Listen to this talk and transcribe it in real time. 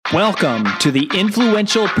Welcome to the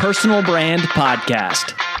Influential Personal Brand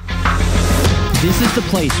Podcast. This is the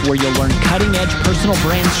place where you'll learn cutting-edge personal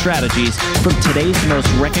brand strategies from today's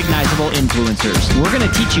most recognizable influencers. We're going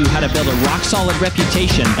to teach you how to build a rock-solid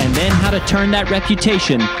reputation and then how to turn that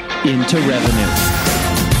reputation into revenue.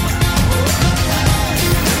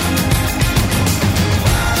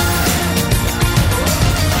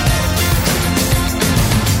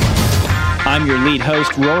 I'm your lead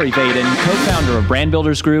host, Rory Vaden, co-founder of Brand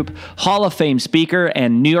Builders Group, Hall of Fame speaker,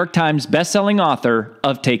 and New York Times bestselling author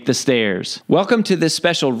of Take the Stairs. Welcome to this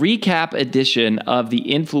special recap edition of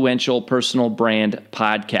the Influential Personal Brand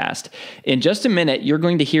Podcast. In just a minute, you're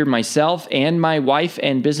going to hear myself and my wife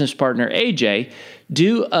and business partner, AJ,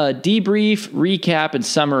 do a debrief, recap, and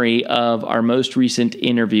summary of our most recent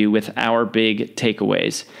interview with our big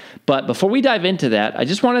takeaways. But before we dive into that, I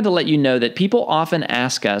just wanted to let you know that people often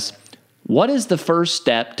ask us, what is the first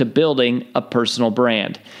step to building a personal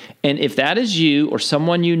brand? And if that is you or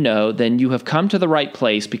someone you know, then you have come to the right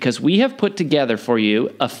place because we have put together for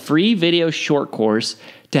you a free video short course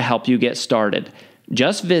to help you get started.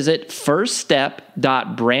 Just visit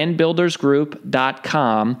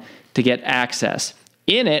firststep.brandbuildersgroup.com to get access.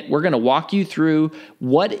 In it, we're going to walk you through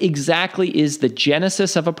what exactly is the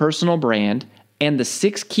genesis of a personal brand and the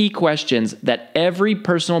 6 key questions that every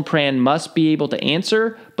personal brand must be able to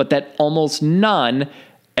answer, but that almost none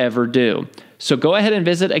ever do. So go ahead and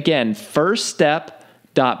visit, again,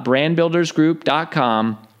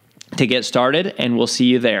 firststep.brandbuildersgroup.com to get started, and we'll see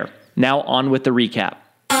you there. Now on with the recap.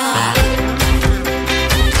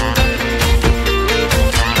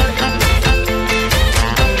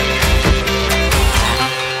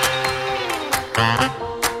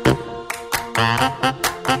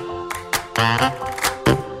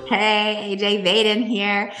 Hey, AJ Vaden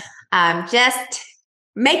here. Just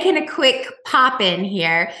making a quick pop in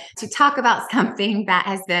here to talk about something that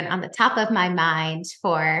has been on the top of my mind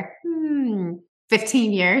for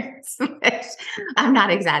 15 years. I'm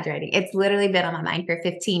not exaggerating. It's literally been on my mind for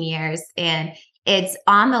 15 years. And it's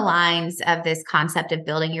on the lines of this concept of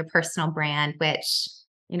building your personal brand, which,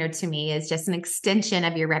 to me is just an extension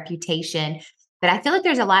of your reputation. But I feel like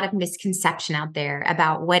there's a lot of misconception out there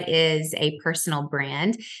about what is a personal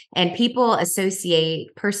brand. And people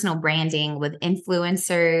associate personal branding with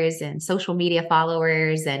influencers and social media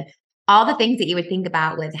followers and all the things that you would think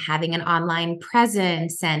about with having an online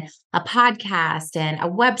presence and a podcast and a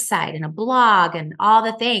website and a blog and all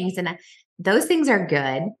the things. And those things are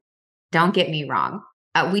good. Don't get me wrong.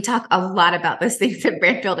 We talk a lot about those things at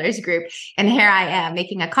Brand Builders Group. And here I am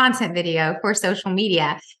making a content video for social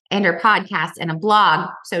media and our podcast and a blog.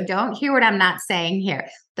 So don't hear what I'm not saying here.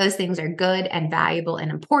 Those things are good and valuable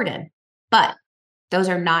and important, but those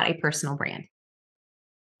are not a personal brand.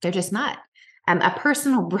 They're just not. A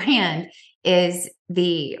personal brand is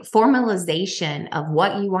the formalization of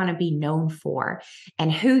what you want to be known for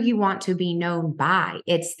and who you want to be known by.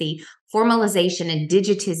 It's the formalization and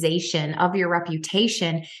digitization of your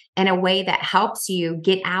reputation in a way that helps you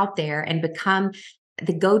get out there and become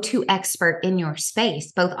the go-to expert in your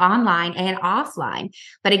space, both online and offline.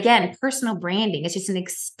 But again, personal branding is just an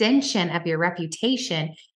extension of your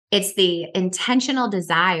reputation. It's the intentional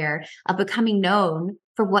desire of becoming known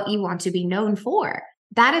for what you want to be known for.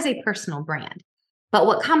 That is a personal brand. But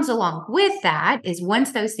what comes along with that is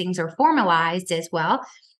once those things are formalized as well,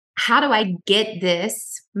 how do I get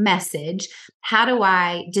this message? How do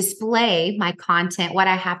I display my content, what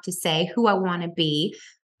I have to say, who I want to be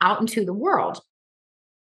out into the world?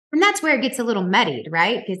 And that's where it gets a little muddied,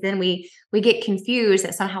 right? Because then we get confused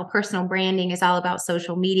that somehow personal branding is all about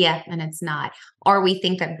social media, and it's not. Or we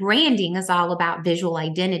think that branding is all about visual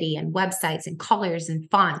identity and websites and colors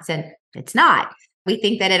and fonts, and it's not. We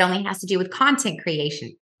think that it only has to do with content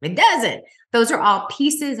creation. It doesn't. Those are all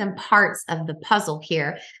pieces and parts of the puzzle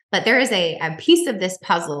here. But there is a piece of this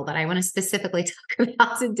puzzle that I want to specifically talk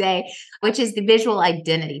about today, which is the visual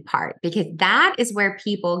identity part, because that is where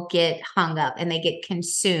people get hung up and they get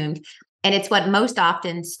consumed. And it's what most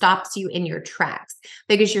often stops you in your tracks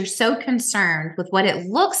because you're so concerned with what it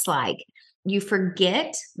looks like. You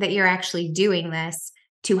forget that you're actually doing this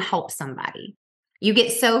to help somebody. You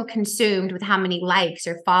get so consumed with how many likes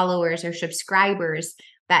or followers or subscribers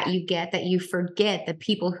that you get that you forget the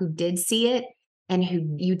people who did see it and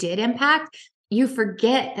who you did impact. You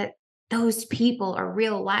forget that those people are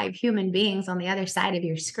real live human beings on the other side of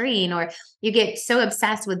your screen, or you get so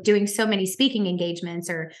obsessed with doing so many speaking engagements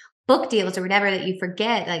or book deals or whatever that you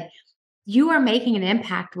forget, like you are making an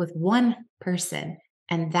impact with one person,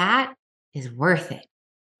 and that is worth it.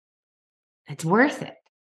 It's worth it.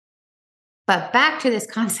 But back to this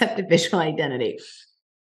concept of visual identity.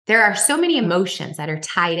 there are so many emotions that are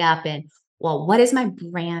tied up in, well, what is my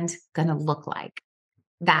brand going to look like?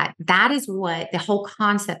 That is what the whole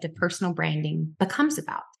concept of personal branding becomes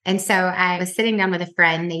about. And so I was sitting down with a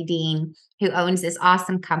friend, Nadine, who owns this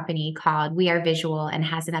awesome company called We Are Visual and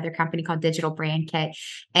has another company called Digital Brand Kit.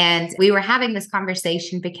 And we were having this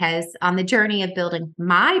conversation because on the journey of building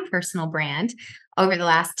my personal brand over the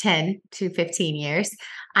last 10 to 15 years,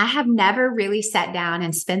 I have never really sat down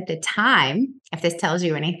and spent the time, if this tells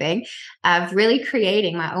you anything, of really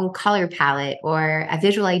creating my own color palette or a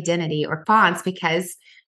visual identity or fonts, because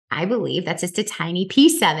I believe that's just a tiny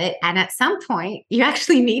piece of it. And at some point, you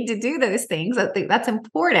actually need to do those things. I think that's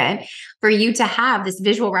important for you to have this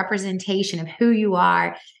visual representation of who you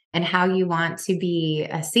are and how you want to be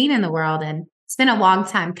seen in the world. And it's been a long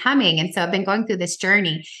time coming. And so I've been going through this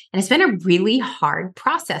journey, and it's been a really hard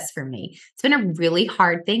process for me. It's been a really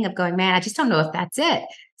hard thing of going, man, I just don't know if that's it.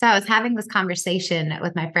 So I was having this conversation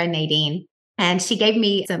with my friend Nadine, and she gave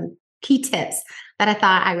me some key tips that I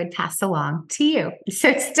thought I would pass along to you.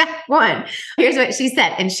 So step one, here's what she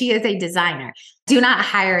said. And she is a designer. Do not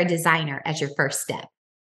hire a designer as your first step.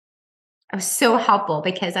 It was so helpful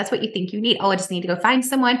because that's what you think you need. Oh, I just need to go find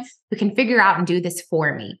someone who can figure out and do this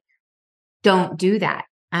for me. Don't do that.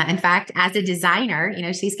 In fact, as a designer,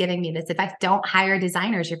 she's giving me this advice. Don't hire a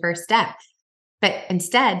designer as your first step, but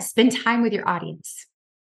instead spend time with your audience.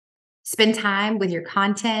 Spend time with your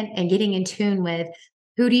content and getting in tune with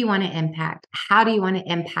who do you want to impact? How do you want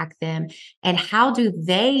to impact them? And how do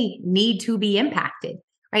they need to be impacted,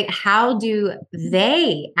 right? How do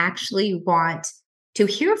they actually want to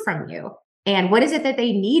hear from you? And what is it that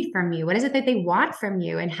they need from you? What is it that they want from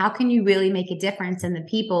you? And how can you really make a difference in the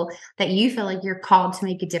people that you feel like you're called to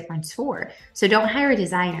make a difference for? So don't hire a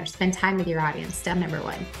designer. Spend time with your audience. Step number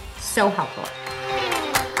one. So helpful.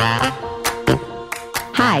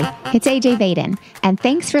 Hi, it's AJ Vaden, and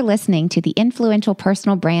thanks for listening to the Influential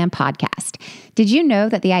Personal Brand Podcast. Did you know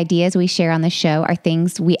that the ideas we share on the show are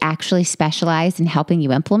things we actually specialize in helping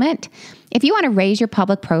you implement? If you want to raise your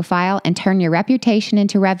public profile and turn your reputation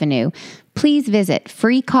into revenue, please visit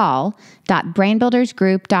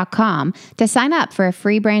freecall.brandbuildersgroup.com to sign up for a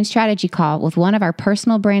free brand strategy call with one of our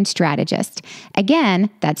personal brand strategists.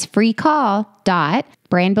 Again, that's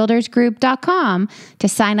freecall.brandbuildersgroup.com to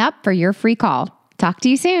sign up for your free call. Talk to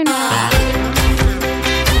you soon.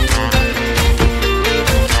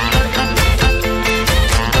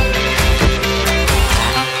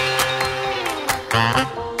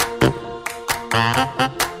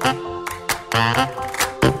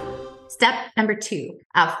 Step number two,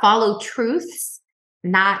 follow truths,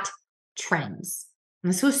 not trends.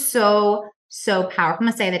 And this was so powerful. I'm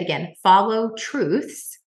going to say that again. Follow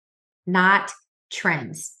truths, not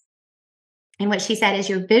trends. And what she said is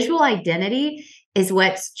your visual identity is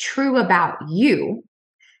what's true about you,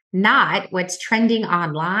 not what's trending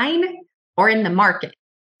online or in the market.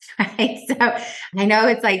 Right. So I know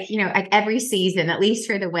it's like every season, at least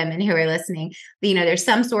for the women who are listening, there's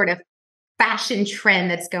some sort of fashion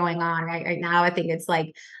trend that's going on right now. I think it's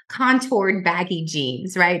like contoured baggy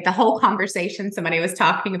jeans, right? The whole conversation somebody was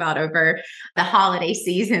talking about over the holiday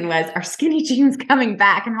season was, are skinny jeans coming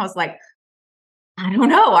back? And I was like, I don't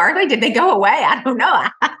know. Are they? Did they go away? I don't know.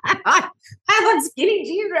 I have on skinny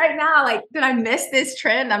jeans right now. Like, did I miss this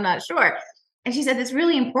trend? I'm not sure. And she said, that's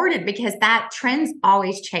really important because that trends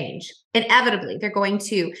always change. Inevitably, they're going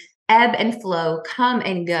to ebb and flow, come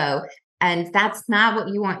and go. And that's not what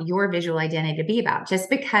you want your visual identity to be about. Just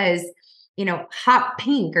because, hot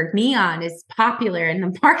pink or neon is popular in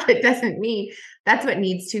the market doesn't mean that's what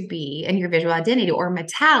needs to be in your visual identity, or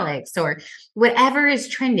metallics or whatever is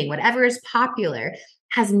trending, whatever is popular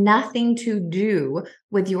has nothing to do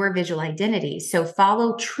with your visual identity. So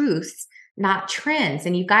follow truths, not trends.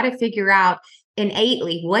 And you've got to figure out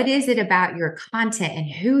innately, what is it about your content and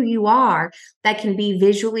who you are that can be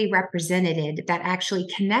visually represented, that actually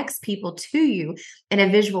connects people to you in a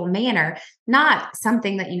visual manner, not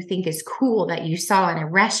something that you think is cool that you saw in a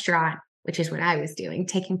restaurant, which is what I was doing,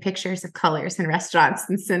 taking pictures of colors in restaurants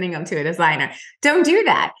and sending them to a designer. Don't do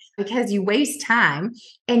that because you waste time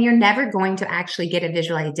and you're never going to actually get a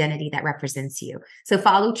visual identity that represents you. So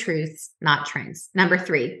follow truths, not trends. Number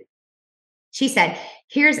 3. She said,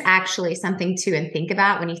 here's actually something to think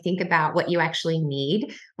about when you think about what you actually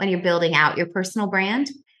need when you're building out your personal brand.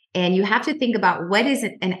 And you have to think about what is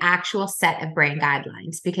an actual set of brand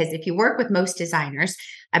guidelines. Because if you work with most designers,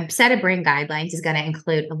 a set of brand guidelines is going to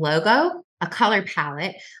include a logo, a color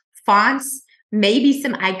palette, fonts, maybe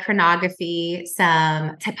some iconography,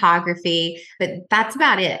 some typography, but that's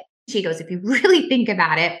about it. She goes, if you really think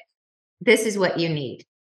about it, this is what you need.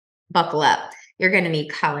 Buckle up. You're going to need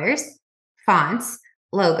colors, fonts,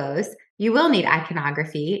 logos. You will need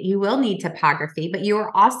iconography. You will need typography, but you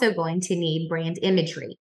are also going to need brand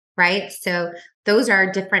imagery, right? So those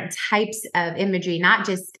are different types of imagery, not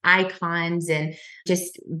just icons and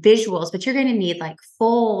just visuals, but you're going to need like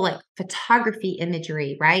full like photography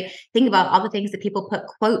imagery, right? Think about all the things that people put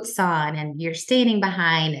quotes on and you're standing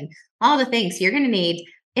behind and all the things. So you're going to need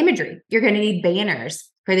imagery. You're going to need banners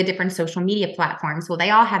for the different social media platforms. Well,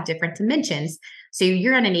 they all have different dimensions. So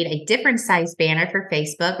you're going to need a different size banner for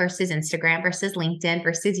Facebook versus Instagram versus LinkedIn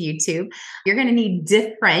versus YouTube. You're going to need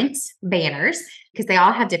different banners because they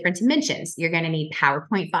all have different dimensions. You're going to need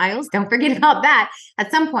PowerPoint files. Don't forget about that.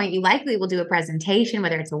 At some point, you likely will do a presentation,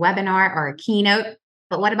 whether it's a webinar or a keynote.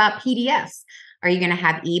 But what about PDFs? Are you going to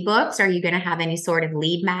have ebooks? Are you going to have any sort of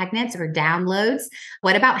lead magnets or downloads?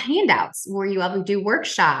 What about handouts? Will you ever do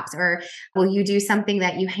workshops, or will you do something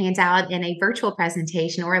that you hand out in a virtual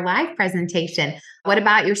presentation or a live presentation? What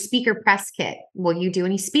about your speaker press kit? Will you do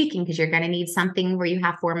any speaking? Because you're going to need something where you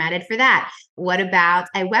have formatted for that. What about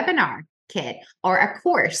a webinar kit or a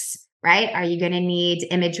course? Right? Are you going to need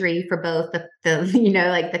imagery for both the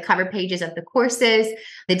like the cover pages of the courses,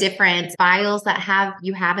 the different files that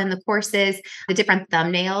you have in the courses, the different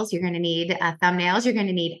thumbnails? You're going to need thumbnails. You're going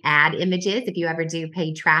to need ad images if you ever do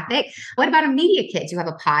paid traffic. What about a media kit? Do you have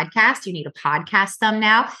a podcast? You need a podcast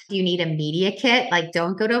thumbnail. Do you need a media kit? Like,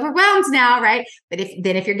 don't get overwhelmed now, right? But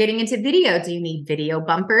if you're getting into video, do you need video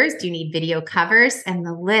bumpers? Do you need video covers? And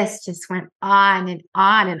the list just went on and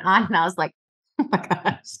on and on. And I was like, oh my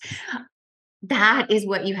gosh, that is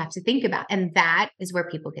what you have to think about. And that is where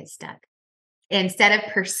people get stuck. Instead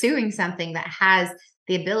of pursuing something that has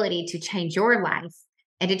the ability to change your life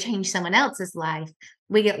and to change someone else's life,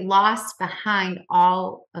 we get lost behind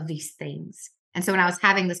all of these things. And so when I was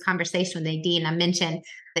having this conversation with Nadine, I mentioned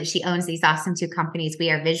that she owns these awesome two companies, We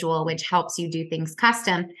Are Visual, which helps you do things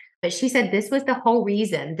custom. But she said this was the whole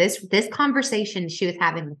reason, this conversation she was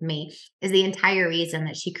having with me is the entire reason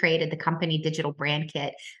that she created the company Digital Brand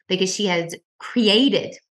Kit, because she has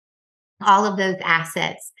created all of those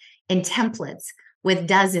assets in templates with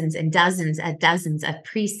dozens and dozens of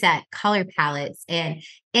preset color palettes and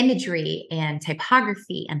imagery and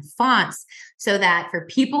typography and fonts, so that for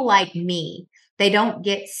people like me, they don't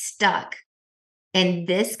get stuck in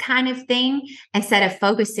this kind of thing. Instead of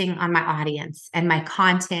focusing on my audience and my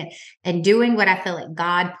content and doing what I feel like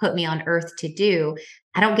God put me on earth to do,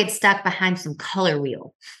 I don't get stuck behind some color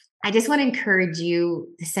wheel. I just want to encourage you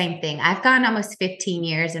the same thing. I've gone almost 15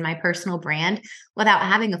 years in my personal brand without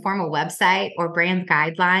having a formal website or brand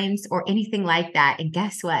guidelines or anything like that. And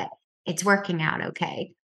guess what? It's working out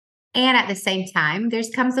okay. And at the same time,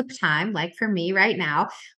 comes a time, like for me right now,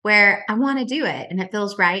 where I want to do it and it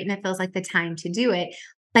feels right and it feels like the time to do it.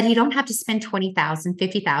 But you don't have to spend $20,000,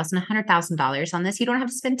 $50,000, $100,000 on this. You don't have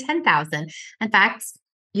to spend $10,000. In fact,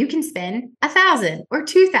 you can spend $1,000 or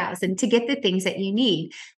 $2,000 to get the things that you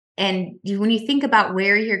need. And when you think about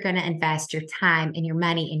where you're going to invest your time and your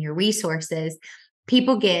money and your resources,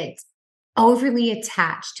 people get overly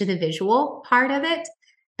attached to the visual part of it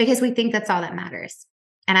because we think that's all that matters.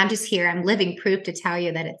 And I'm just here. I'm living proof to tell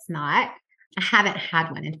you that it's not. I haven't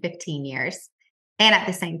had one in 15 years. And at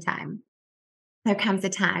the same time, there comes a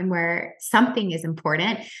time where something is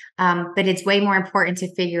important, but it's way more important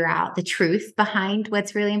to figure out the truth behind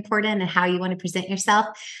what's really important and how you want to present yourself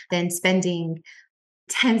than spending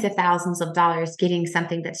tens of thousands of dollars getting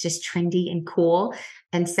something that's just trendy and cool.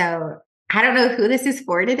 And so I don't know who this is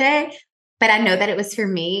for today, but I know that it was for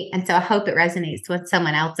me. And so I hope it resonates with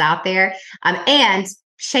someone else out there. And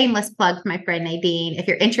shameless plug for my friend Nadine. If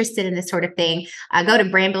you're interested in this sort of thing, go to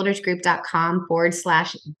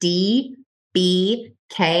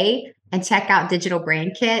brandbuildersgroup.com/DBK and check out Digital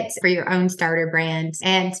Brand Kits for your own starter brand.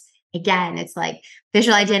 And again, it's like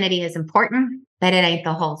visual identity is important, but it ain't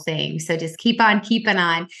the whole thing. So just keep on keeping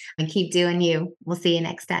on and keep doing you. We'll see you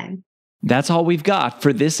next time. That's all we've got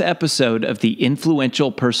for this episode of the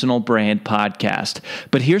Influential Personal Brand Podcast.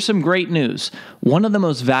 But here's some great news. One of the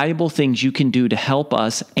most valuable things you can do to help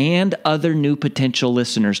us and other new potential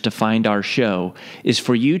listeners to find our show is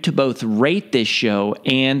for you to both rate this show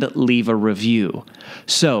and leave a review.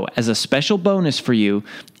 So, as a special bonus for you,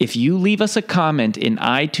 if you leave us a comment in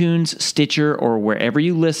iTunes, Stitcher, or wherever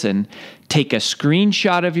you listen, take a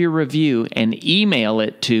screenshot of your review and email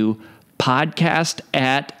it to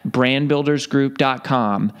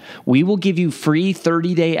podcast@brandbuildersgroup.com, we will give you free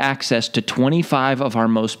 30-day access to 25 of our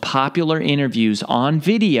most popular interviews on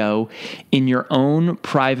video in your own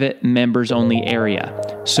private members-only area.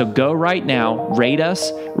 So go right now, rate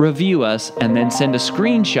us, review us, and then send a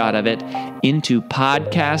screenshot of it into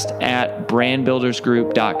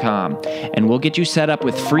podcast@brandbuildersgroup.com, and we'll get you set up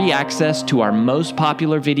with free access to our most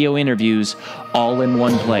popular video interviews all in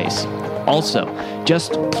one place. Also,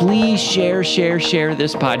 just please share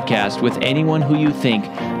this podcast with anyone who you think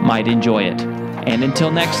might enjoy it. And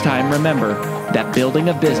until next time, remember that building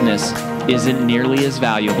a business isn't nearly as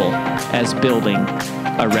valuable as building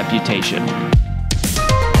a reputation.